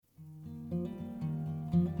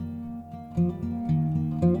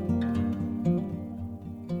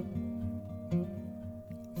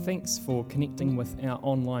Thanks for connecting with our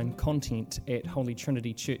online content at Holy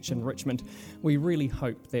Trinity Church in Richmond. We really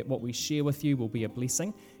hope that what we share with you will be a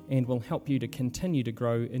blessing and will help you to continue to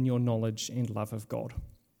grow in your knowledge and love of God.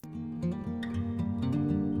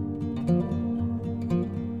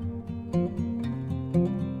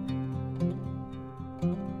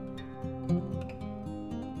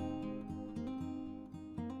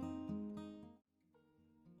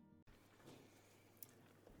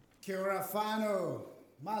 Kia ora whānau,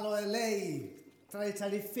 malo elei,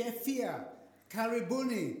 tari fia,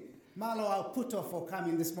 karibuni, malo au puto for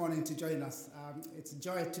coming this morning to join us. It's a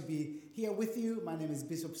joy to be here with you. My name is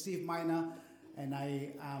Bishop Steve Maina, and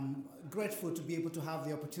I am grateful to be able to have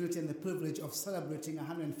the opportunity and the privilege of celebrating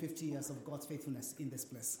 150 years of God's faithfulness in this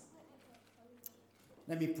place.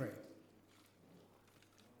 Let me pray.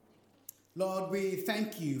 Lord, we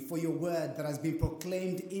thank you for your word that has been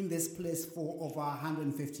proclaimed in this place for over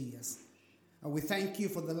 150 years. And we thank you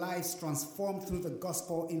for the lives transformed through the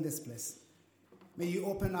gospel in this place. May you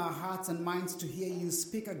open our hearts and minds to hear you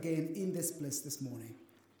speak again in this place this morning.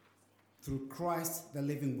 Through Christ, the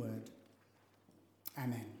living word.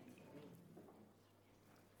 Amen.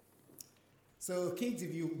 So kids,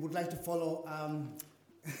 if you would like to follow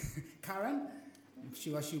Karen, I'm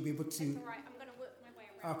sure she'll be able to... That's all right. I'm going to work my way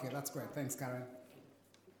around. Okay, that's great. Thanks, Karen.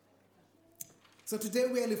 So today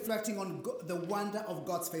we are reflecting on the wonder of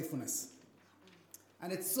God's faithfulness.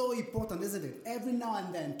 And it's so important, isn't it? Every now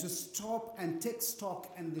and then to stop and take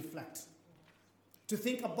stock and reflect. To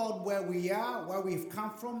think about where we are, where we've come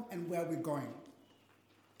from, and where we're going.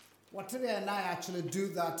 Wateri and I actually do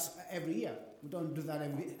that every year. We don't do that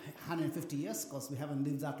every 150 years because we haven't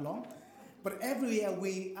lived that long. But every year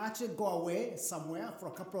we actually go away somewhere for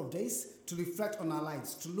a couple of days to reflect on our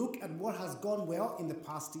lives, to look at what has gone well in the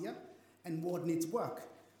past year and what needs work.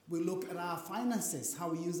 We look at our finances, how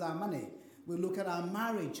we use our money. We look at our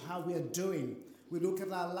marriage, how we are doing. We look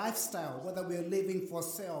at our lifestyle, whether we are living for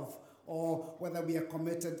self or whether we are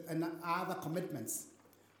committed and other commitments.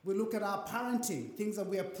 We look at our parenting, things that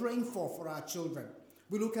we are praying for our children.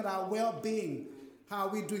 We look at our well-being, how are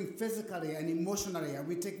we doing physically and emotionally? Are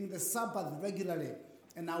we taking the Sabbath regularly?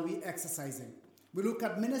 And are we exercising? We look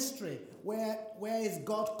at ministry. Where is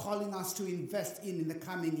God calling us to invest in the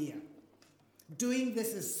coming year? Doing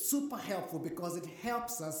this is super helpful because it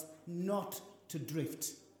helps us not to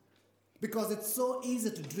drift. Because it's so easy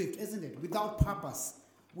to drift, isn't it? Without purpose,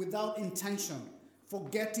 without intention,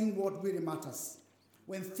 forgetting what really matters.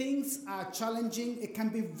 When things are challenging, it can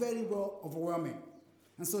be very overwhelming.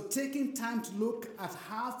 And so taking time to look at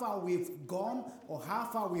how far we've gone or how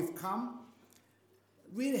far we've come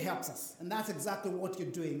really helps us. And that's exactly what you're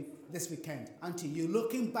doing this weekend, aren't you? You're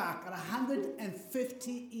looking back at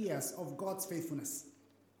 150 years of God's faithfulness.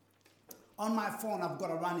 On my phone, I've got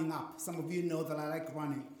a running app. Some of you know that I like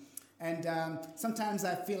running. And sometimes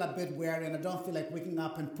I feel a bit weary and I don't feel like waking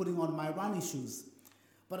up and putting on my running shoes.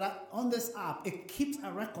 But on this app, it keeps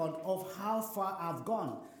a record of how far I've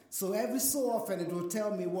gone. So every so often it will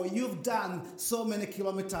tell me, well, you've done so many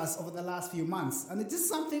kilometers over the last few months. And it's just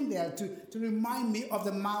something there to remind me of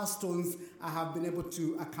the milestones I have been able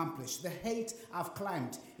to accomplish. The height I've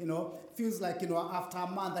climbed, feels like, after a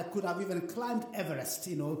month I could have even climbed Everest,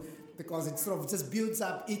 because it sort of just builds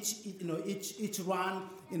up each run,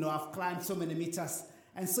 I've climbed so many meters.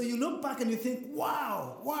 And so you look back and you think,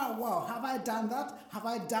 wow, have I done that? Have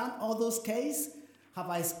I done all those Ks? Have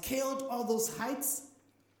I scaled all those heights?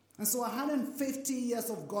 And so 150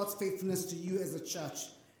 years of God's faithfulness to you as a church,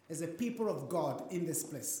 as a people of God in this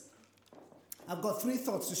place. I've got 3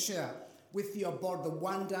 thoughts to share with you about the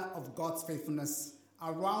wonder of God's faithfulness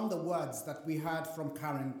around the words that we heard from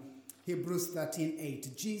Karen, Hebrews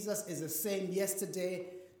 13:8. Jesus is the same yesterday,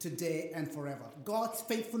 today, and forever. God's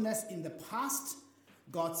faithfulness in the past,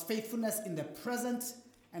 God's faithfulness in the present,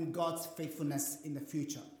 and God's faithfulness in the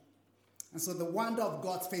future. And so the wonder of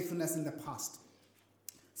God's faithfulness in the past.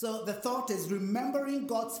 So the thought is remembering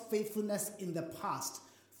God's faithfulness in the past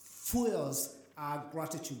fuels our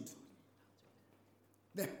gratitude.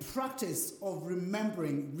 The practice of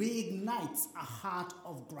remembering reignites a heart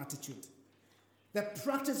of gratitude. The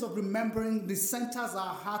practice of remembering recenters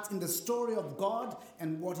our hearts in the story of God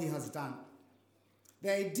and what He has done.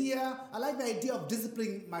 I like the idea of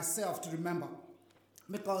disciplining myself to remember.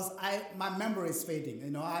 Because my memory is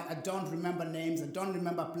fading. I don't remember names. I don't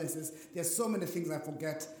remember places. There's so many things I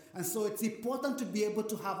forget. And so it's important to be able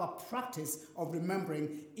to have a practice of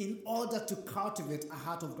remembering in order to cultivate a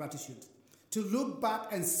heart of gratitude. To look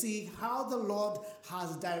back and see how the Lord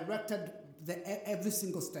has directed every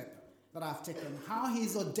single step that I've taken. How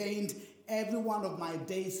He's ordained every one of my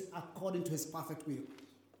days according to His perfect will.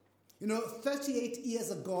 You know, 38 years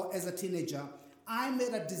ago as a teenager, I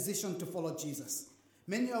made a decision to follow Jesus.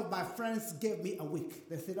 Many of my friends gave me a week.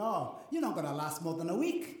 They said, oh, you're not going to last more than a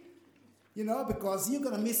week, you know, because you're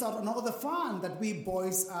going to miss out on all the fun that we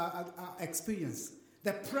boys experience.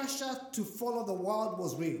 The pressure to follow the world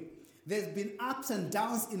was real. There's been ups and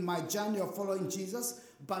downs in my journey of following Jesus,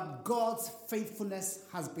 but God's faithfulness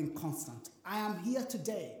has been constant. I am here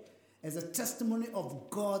today as a testimony of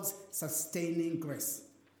God's sustaining grace.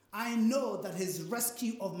 I know that his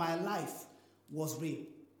rescue of my life was real.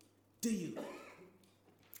 Do you?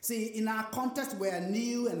 See, in our context where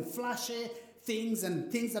new and flashy things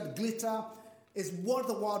and things that glitter is what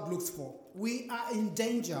the world looks for, we are in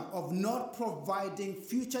danger of not providing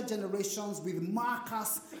future generations with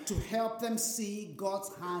markers to help them see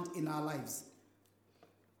God's hand in our lives.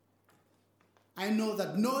 I know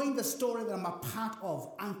that knowing the story that I'm a part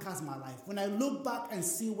of anchors my life. When I look back and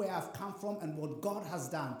see where I've come from and what God has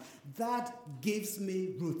done, that gives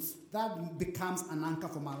me roots. That becomes an anchor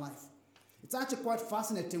for my life. It's actually quite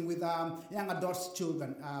fascinating with young adults,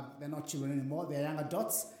 children. They're not children anymore. They're young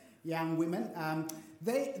adults, young women.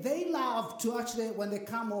 They love to actually, when they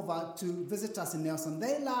come over to visit us in Nelson,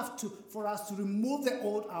 they love for us to remove the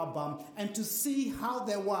old album and to see how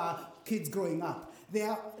they were kids growing up. They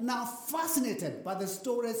are now fascinated by the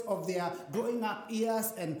stories of their growing up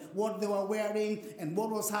years and what they were wearing and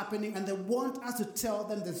what was happening, and they want us to tell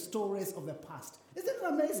them the stories of the past. Isn't it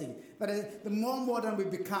amazing that the more modern we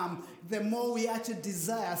become, the more we actually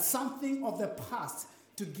desire something of the past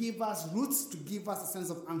to give us roots, to give us a sense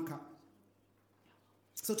of anchor.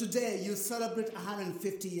 So today you celebrate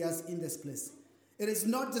 150 years in this place. It is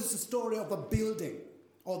not just a story of a building,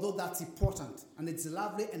 although that's important and it's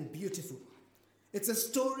lovely and beautiful. It's a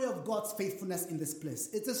story of God's faithfulness in this place.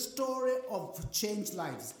 It's a story of changed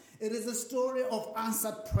lives. It is a story of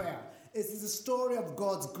answered prayer. It is a story of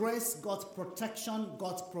God's grace, God's protection,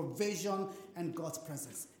 God's provision, and God's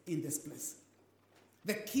presence in this place.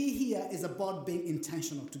 The key here is about being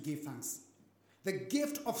intentional to give thanks. The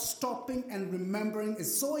gift of stopping and remembering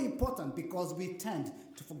is so important because we tend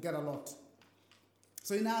to forget a lot.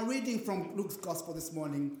 So in our reading from Luke's Gospel this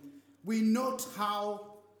morning, we note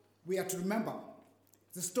how we are to remember.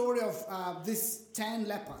 The story of these 10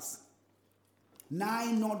 lepers,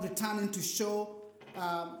 9 not returning to show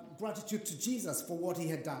gratitude to Jesus for what he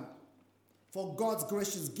had done, for God's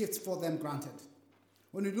gracious gifts for them granted.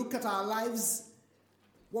 When we look at our lives,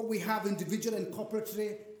 what we have individually and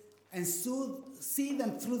corporately, and so see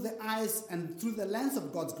them through the eyes and through the lens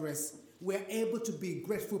of God's grace, we're able to be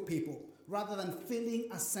grateful people rather than feeling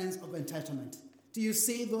a sense of entitlement. Do you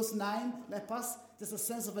see those 9 lepers? There's a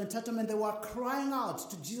sense of entitlement. They were crying out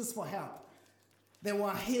to Jesus for help. They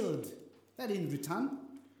were healed. They didn't return.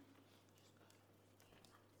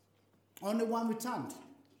 Only one returned.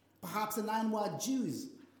 Perhaps the 9 were Jews.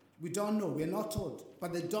 We don't know. We're not told.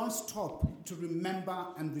 But they don't stop to remember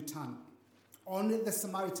and return. Only the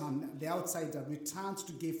Samaritan, the outsider, returned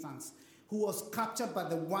to give thanks, who was captured by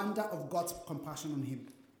the wonder of God's compassion on him.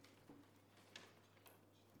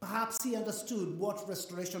 Perhaps he understood what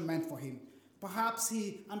restoration meant for him. Perhaps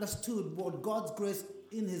he understood what God's grace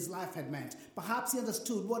in his life had meant. Perhaps he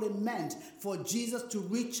understood what it meant for Jesus to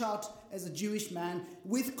reach out as a Jewish man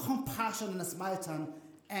with compassion on a Samaritan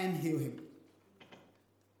and heal him.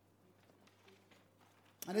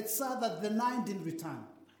 And it's sad that the 9 didn't return.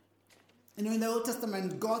 You know, in the Old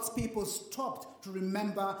Testament, God's people stopped to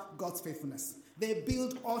remember God's faithfulness. They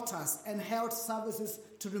built altars and held services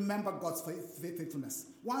to remember God's faithfulness.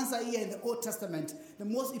 Once a year in the Old Testament, the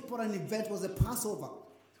most important event was the Passover.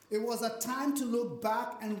 It was a time to look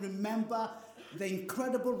back and remember the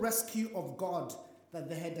incredible rescue of God that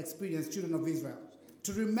they had experienced, children of Israel.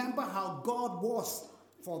 To remember how God was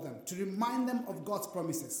for them, to remind them of God's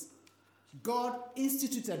promises. God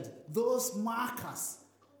instituted those markers,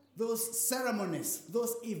 those ceremonies,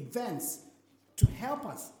 those events to help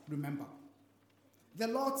us remember. The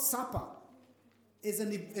Lord's Supper is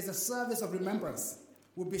a service of remembrance.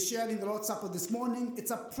 We'll be sharing the Lord's Supper this morning.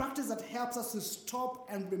 It's a practice that helps us to stop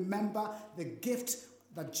and remember the gift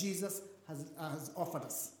that Jesus has offered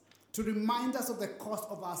us, to remind us of the cost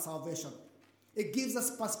of our salvation. It gives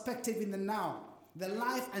us perspective in the now. The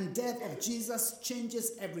life and death of Jesus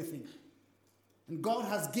changes everything. And God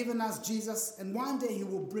has given us Jesus, and one day he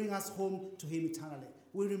will bring us home to him eternally.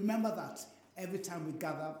 We remember that every time we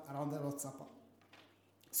gather around the Lord's Supper.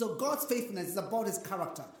 So God's faithfulness is about his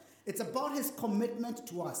character. It's about his commitment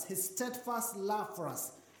to us, his steadfast love for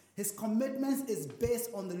us. His commitment is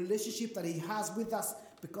based on the relationship that he has with us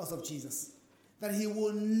because of Jesus. That he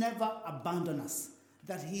will never abandon us.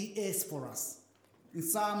 That he is for us. In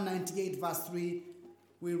Psalm 98 verse 3,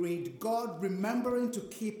 we read, God remembering to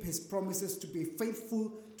keep his promises to be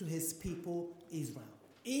faithful to his people Israel.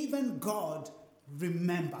 Even God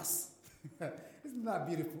remembers. Isn't that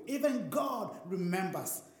beautiful? Even God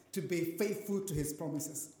remembers to be faithful to his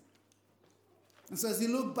promises. And so as you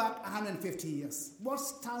look back 150 years, what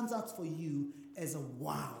stands out for you as a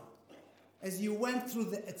wow? As you went through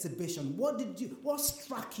the exhibition, what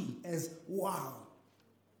struck you as wow?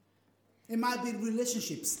 It might be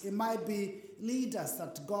relationships. It might be leaders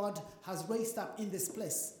that God has raised up in this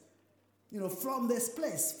place. From this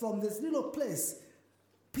place, from this little place,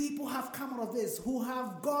 people have come out of this who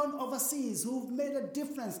have gone overseas, who've made a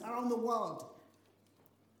difference around the world.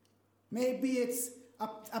 Maybe it's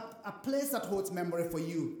a place that holds memory for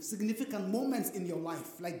you, significant moments in your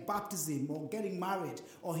life, like baptism or getting married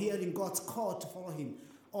or hearing God's call to follow him.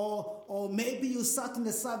 Or maybe you sat in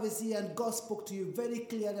the service here and God spoke to you very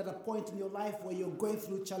clearly at a point in your life where you're going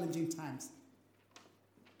through challenging times.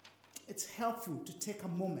 It's helpful to take a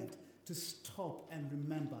moment to stop and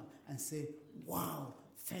remember and say, wow,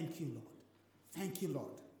 thank you, Lord. Thank you,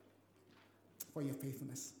 Lord, for your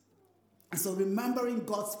faithfulness. And so remembering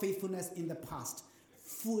God's faithfulness in the past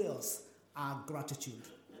fuels our gratitude.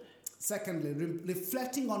 Secondly,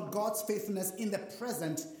 reflecting on God's faithfulness in the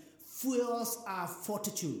present fuels our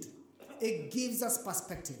fortitude. It gives us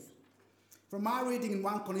perspective. From our reading in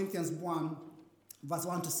 1 Corinthians 1, verse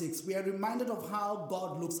 1 to 6, we are reminded of how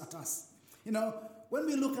God looks at us. When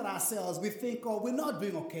we look at ourselves, we think, oh, we're not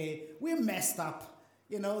doing okay. We're messed up.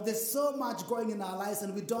 There's so much going in our lives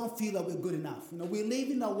and we don't feel that we're good enough. We live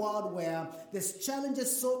in a world where there's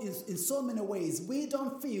challenges in so many ways. We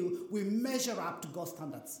don't feel we measure up to God's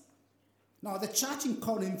standards. Now, the church in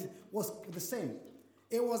Corinth was the same.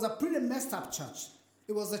 It was a pretty messed up church.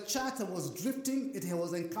 It was a church that was drifting. It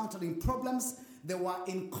was encountering problems. They were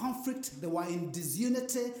in conflict. They were in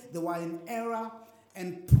disunity. They were in error.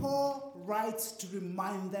 And Paul writes to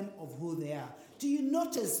remind them of who they are. Do you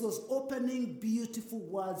notice those opening beautiful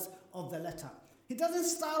words of the letter? He doesn't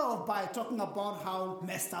start off by talking about how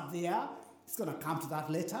messed up they are. He's going to come to that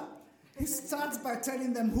later. He starts by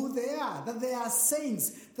telling them who they are, that they are saints,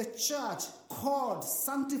 the church, called,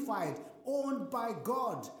 sanctified, owned by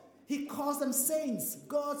God. He calls them saints,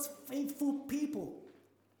 God's faithful people.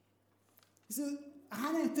 You see,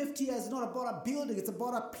 150 years is not about a building, it's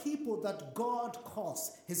about a people that God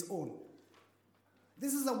calls his own.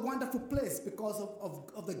 This is a wonderful place because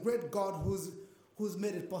of the great God who's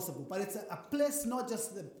made it possible. But it's a place, not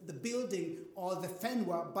just the building or the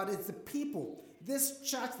fenway, but it's the people. This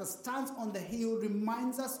church that stands on the hill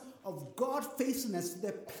reminds us of God's faithfulness to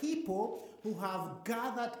the people who have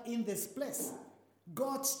gathered in this place.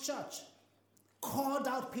 God's church, called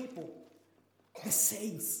out people, the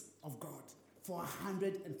saints of God for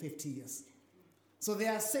 150 years. So they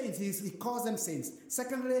are saints. He calls them saints.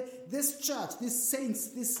 Secondly, this church, these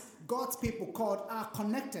saints, these God's people called are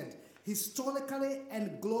connected historically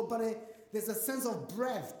and globally. There's a sense of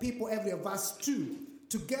breadth, people everywhere. Verse 2,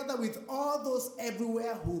 together with all those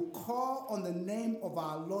everywhere who call on the name of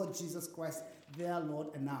our Lord Jesus Christ, their Lord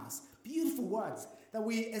and ours. Beautiful words that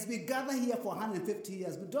as we gather here for 150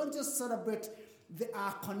 years, we don't just celebrate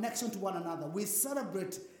our connection to one another. We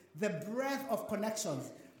celebrate the breadth of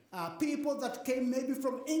connections. People that came maybe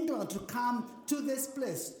from England to come to this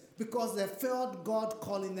place because they felt God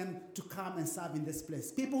calling them to come and serve in this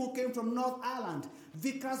place. People who came from North Ireland,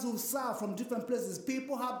 vicars who serve from different places.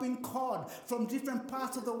 People have been called from different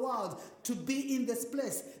parts of the world to be in this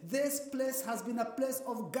place. This place has been a place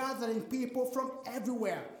of gathering people from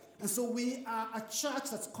everywhere. And so we are a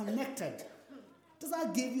church that's connected. Does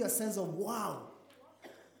that give you a sense of wow?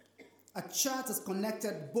 A church that's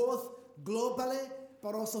connected both globally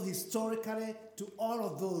but also historically to all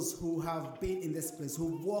of those who have been in this place,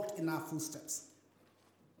 who walked in our footsteps.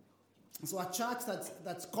 So a church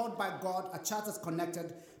that's called by God, a church that's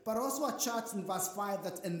connected, but also a church in verse 5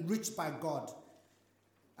 that's enriched by God.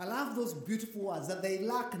 I love those beautiful words, that they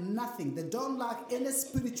lack nothing. They don't lack any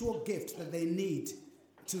spiritual gift that they need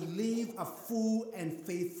to live a full and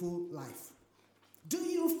faithful life. Do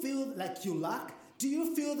you feel like you lack? Do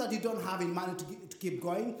you feel that you don't have any money to keep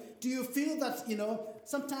going? Do you feel that,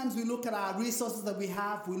 sometimes we look at our resources that we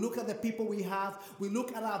have, we look at the people we have, we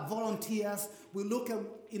look at our volunteers, we look at,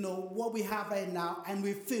 what we have right now, and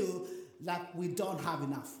we feel like we don't have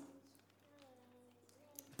enough.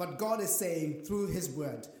 But God is saying through his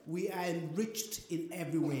word, we are enriched in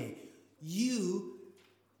every way. You,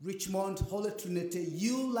 Richmond, Holy Trinity,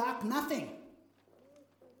 you lack nothing.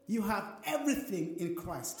 You have everything in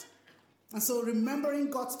Christ. And so remembering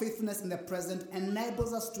God's faithfulness in the present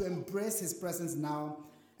enables us to embrace his presence now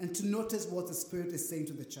and to notice what the Spirit is saying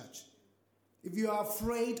to the church. If you are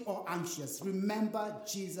afraid or anxious, remember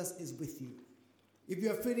Jesus is with you. If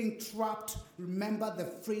you are feeling trapped, remember the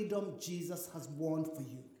freedom Jesus has won for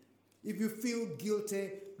you. If you feel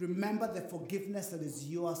guilty, remember the forgiveness that is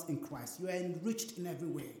yours in Christ. You are enriched in every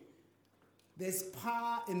way. There's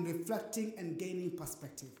power in reflecting and gaining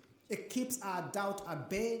perspective. It keeps our doubt at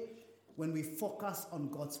bay when we focus on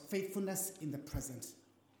God's faithfulness in the present.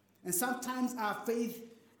 And sometimes our faith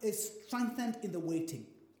is strengthened in the waiting.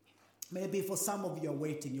 Maybe for some of you are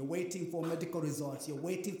waiting. You're waiting for medical results. You're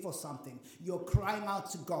waiting for something. You're crying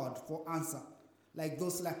out to God for answer, like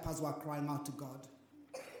those lepers were crying out to God.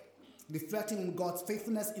 Reflecting on God's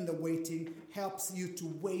faithfulness in the waiting helps you to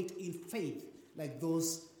wait in faith, like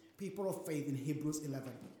those people of faith in Hebrews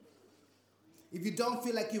 11. If you don't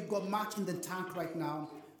feel like you've got much in the tank right now,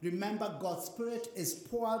 remember God's Spirit is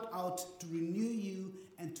poured out to renew you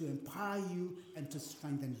and to empower you and to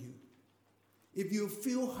strengthen you. If you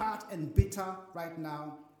feel hurt and bitter right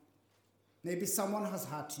now, maybe someone has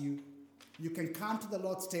hurt you, you can come to the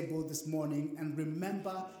Lord's table this morning and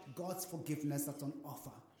remember God's forgiveness that's on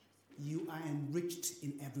offer. You are enriched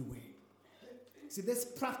in every way. See, this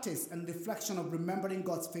practice and reflection of remembering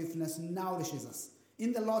God's faithfulness nourishes us.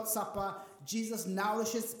 In the Lord's Supper, Jesus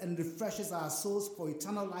nourishes and refreshes our souls for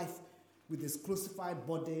eternal life with his crucified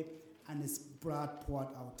body and his blood poured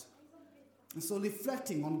out. And so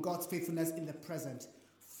reflecting on God's faithfulness in the present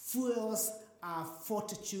fuels our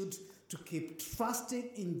fortitude to keep trusting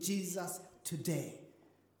in Jesus today,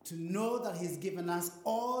 to know that he's given us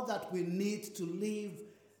all that we need to live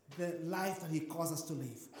the life that he calls us to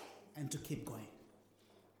live, and to keep going.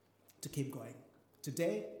 To keep going.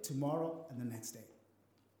 Today, tomorrow, and the next day.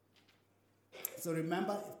 So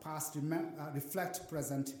remember past, reflect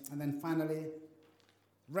present, and then finally,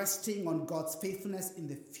 resting on God's faithfulness in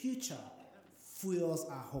the future fuels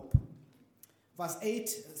our hope. Verse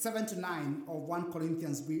 7 to 9 of 1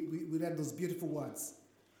 Corinthians, we read those beautiful words.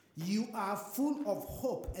 You are full of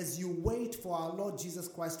hope as you wait for our Lord Jesus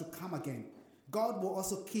Christ to come again. God will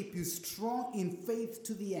also keep you strong in faith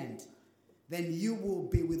to the end. Then you will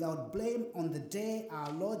be without blame on the day our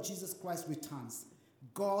Lord Jesus Christ returns.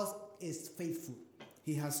 God is faithful.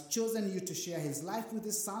 He has chosen you to share his life with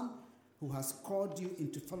his Son, who has called you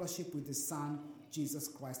into fellowship with his Son, Jesus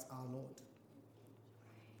Christ our Lord.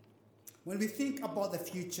 When we think about the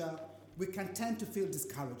future, we can tend to feel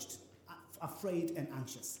discouraged, afraid, and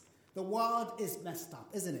anxious. The world is messed up,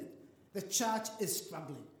 isn't it? The church is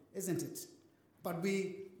struggling, isn't it? But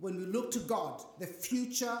when we look to God, the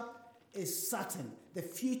future is certain. The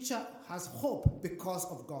future has hope because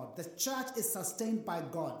of God. The church is sustained by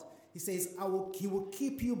God. He says, he will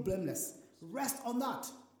keep you blameless. Rest on that.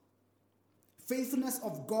 Faithfulness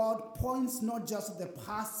of God points not just to the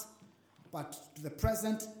past, but to the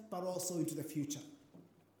present, but also into the future.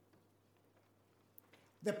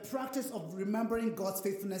 The practice of remembering God's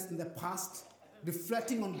faithfulness in the past,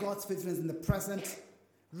 reflecting on God's faithfulness in the present,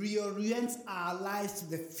 reorients our lives to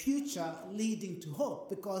the future, leading to hope,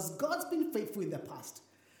 because God's been faithful in the past.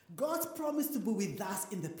 God's promised to be with us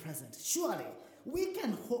in the present. Surely, we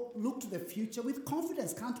can look to the future with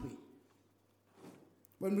confidence, can't we?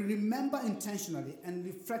 When we remember intentionally and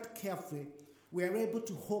reflect carefully, we are able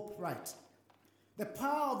to hope right. The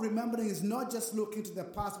power of remembering is not just looking to the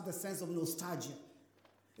past with a sense of nostalgia.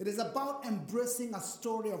 It is about embracing a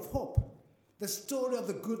story of hope, the story of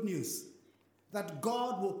the good news, that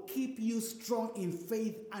God will keep you strong in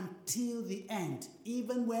faith until the end,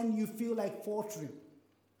 even when you feel like faltering.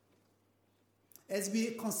 As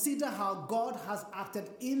we consider how God has acted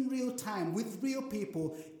in real time, with real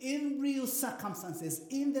people, in real circumstances,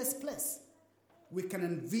 in this place, we can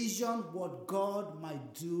envision what God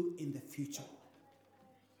might do in the future.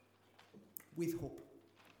 With hope.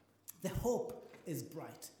 The hope is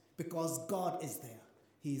bright because God is there.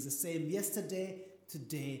 He is the same yesterday,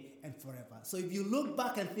 today, and forever. So if you look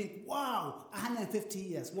back and think, wow, 150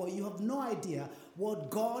 years, well, you have no idea what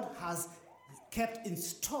God has kept in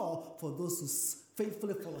store for those who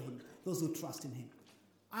faithfully follow him, those who trust in him.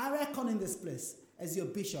 I reckon in this place, as your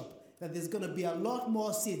bishop, that there's going to be a lot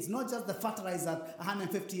more seeds, not just the fertilizer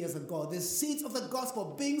 150 years ago. There's seeds of the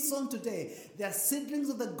gospel being sown today. There are seedlings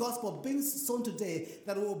of the gospel being sown today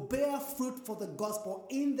that will bear fruit for the gospel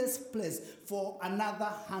in this place for another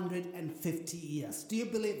 150 years. Do you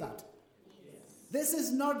believe that? Yes. This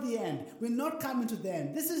is not the end. We're not coming to the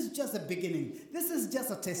end. This is just the beginning. This is just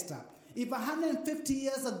a tester. If 150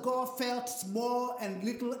 years ago felt small and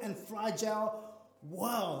little and fragile,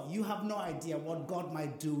 wow, you have no idea what God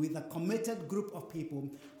might do with a committed group of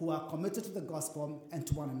people who are committed to the gospel and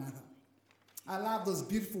to one another. I love those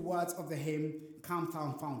beautiful words of the hymn, come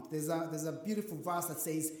found. There's a beautiful verse that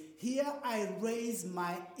says, "Here I raise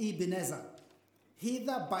my Ebenezer,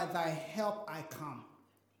 hither by thy help I come,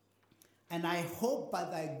 and I hope by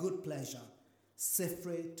thy good pleasure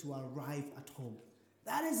safely to arrive at home."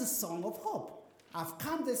 That is a song of hope. I've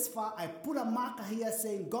come this far. I put a marker here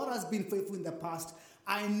saying God has been faithful in the past.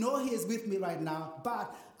 I know he is with me right now,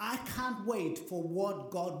 but I can't wait for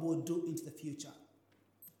what God will do into the future.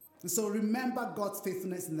 And so remember God's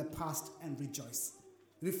faithfulness in the past and rejoice.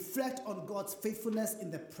 Reflect on God's faithfulness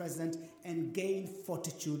in the present and gain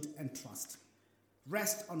fortitude and trust.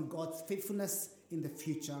 Rest on God's faithfulness in the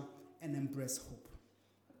future and embrace hope.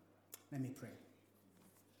 Let me pray.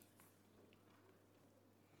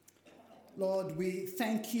 Lord, we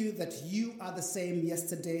thank you that you are the same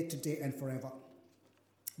yesterday, today, and forever.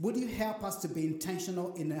 Would you help us to be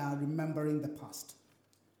intentional in our remembering the past,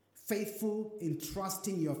 faithful in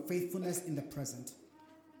trusting your faithfulness in the present,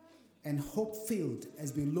 and hope-filled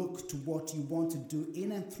as we look to what you want to do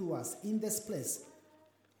in and through us in this place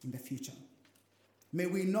in the future. May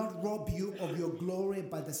we not rob you of your glory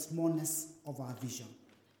by the smallness of our vision.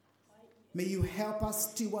 May you help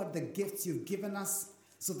us steward the gifts you've given us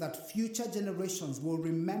so that future generations will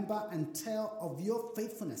remember and tell of your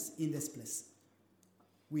faithfulness in this place.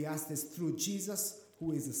 We ask this through Jesus,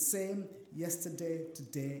 who is the same yesterday,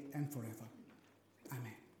 today, and forever.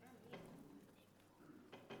 Amen.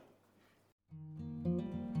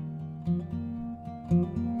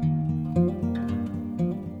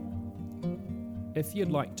 If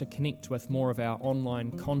you'd like to connect with more of our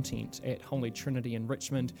online content at Holy Trinity in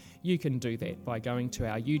Richmond, you can do that by going to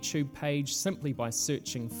our YouTube page simply by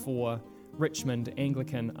searching for Richmond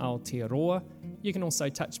Anglican Aotearoa. You can also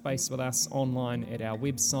touch base with us online at our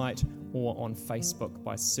website or on Facebook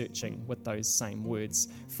by searching with those same words.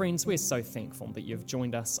 Friends, we're so thankful that you've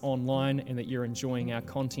joined us online and that you're enjoying our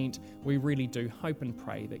content. We really do hope and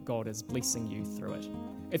pray that God is blessing you through it.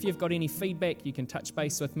 If you've got any feedback, you can touch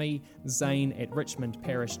base with me, Zane at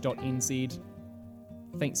richmondparish.nz.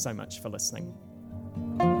 Thanks so much for listening.